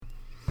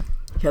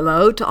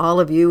Hello to all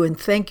of you, and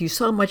thank you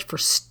so much for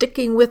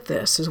sticking with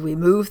this as we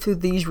move through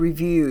these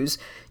reviews.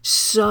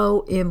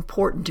 So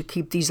important to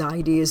keep these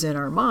ideas in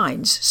our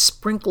minds,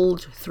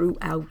 sprinkled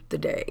throughout the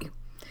day.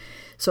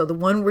 So the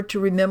one we're to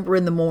remember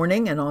in the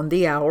morning and on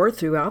the hour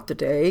throughout the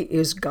day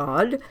is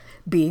God,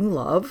 being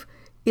love,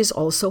 is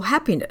also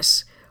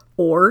happiness.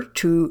 Or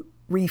to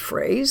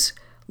rephrase,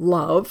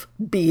 love,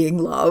 being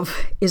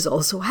love, is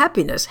also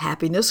happiness.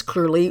 Happiness,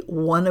 clearly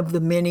one of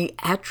the many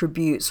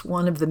attributes,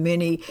 one of the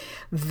many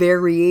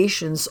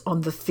variations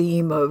on the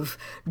theme of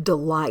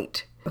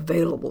delight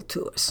available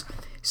to us.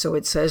 So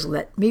it says,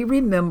 let me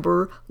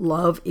remember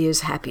love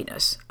is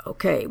happiness.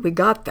 Okay, we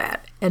got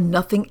that. And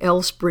nothing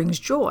else brings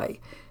joy.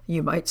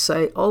 You might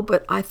say, oh,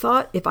 but I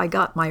thought if I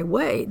got my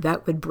way,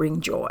 that would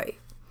bring joy.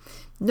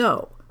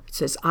 No, it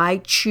says, I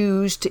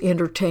choose to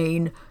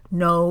entertain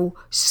no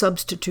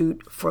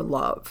substitute for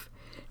love.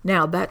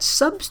 Now, that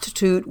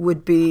substitute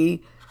would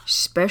be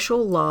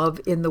special love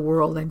in the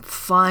world. I'm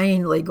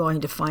finally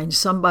going to find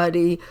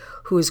somebody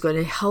who is going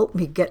to help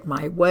me get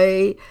my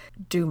way,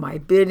 do my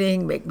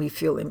bidding, make me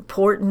feel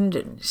important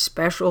and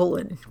special,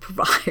 and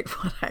provide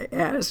what I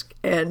ask.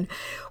 And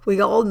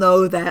we all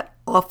know that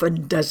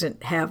often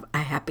doesn't have a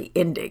happy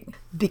ending,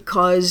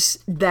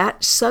 because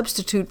that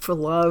substitute for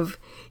love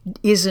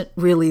isn't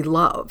really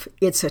love.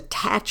 It's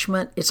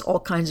attachment, it's all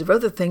kinds of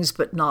other things,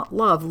 but not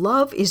love.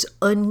 Love is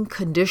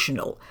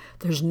unconditional.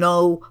 There's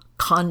no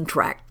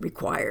contract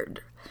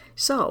required.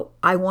 So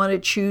I want to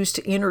choose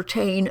to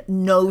entertain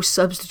no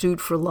substitute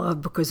for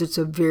love, because it's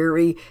a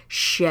very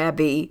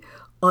shabby,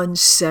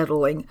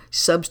 unsettling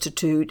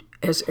substitute,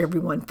 as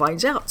everyone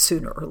finds out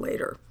sooner or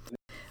later.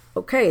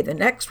 Okay, the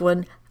next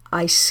one,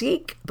 I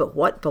seek but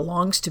what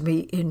belongs to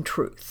me in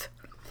truth.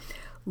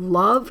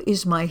 Love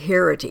is my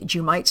heritage.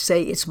 You might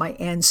say it's my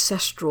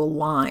ancestral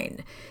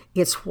line.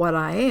 It's what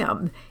I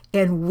am.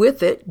 And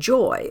with it,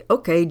 joy.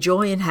 Okay,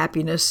 joy and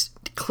happiness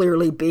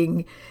clearly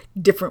being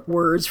different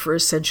words for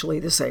essentially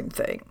the same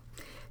thing.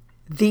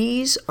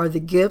 These are the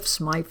gifts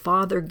my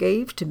Father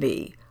gave to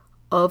me,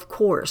 of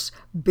course,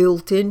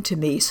 built into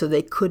me so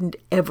they couldn't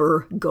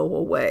ever go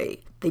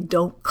away. They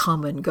don't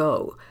come and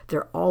go.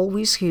 They're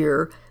always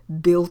here,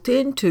 built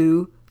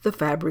into the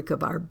fabric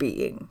of our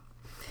being.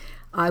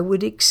 I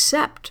would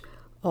accept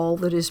all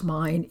that is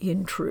mine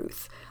in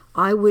truth.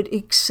 I would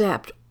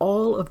accept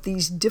all of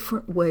these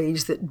different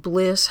ways that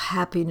bliss,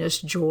 happiness,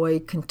 joy,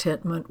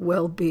 contentment,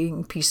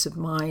 well-being, peace of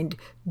mind,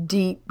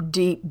 deep,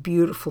 deep,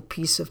 beautiful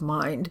peace of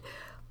mind,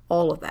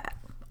 all of that.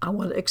 I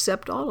want to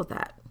accept all of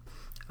that.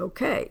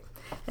 Okay.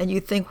 And you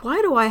think,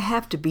 why do I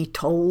have to be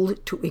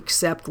told to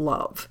accept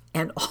love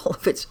and all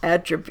of its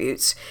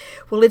attributes?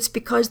 Well, it's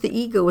because the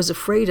ego is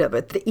afraid of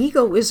it. The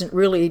ego isn't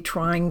really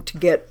trying to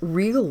get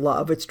real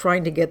love. It's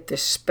trying to get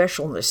this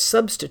specialness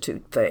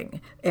substitute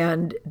thing.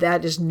 And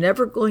that is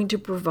never going to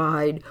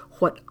provide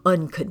what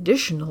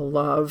unconditional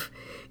love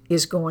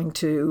is going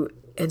to.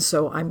 And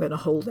so I'm going to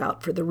hold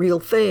out for the real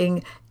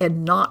thing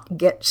and not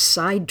get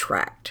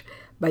sidetracked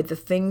by the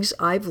things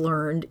I've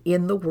learned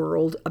in the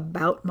world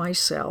about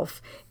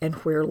myself and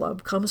where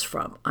love comes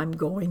from. I'm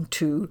going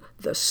to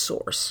the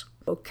source.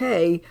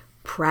 Okay,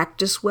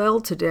 practice well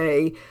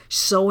today.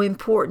 So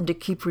important to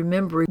keep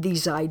remembering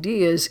these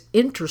ideas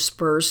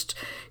interspersed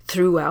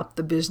throughout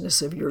the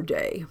business of your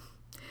day.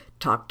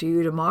 Talk to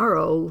you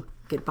tomorrow.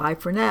 Goodbye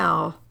for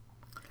now.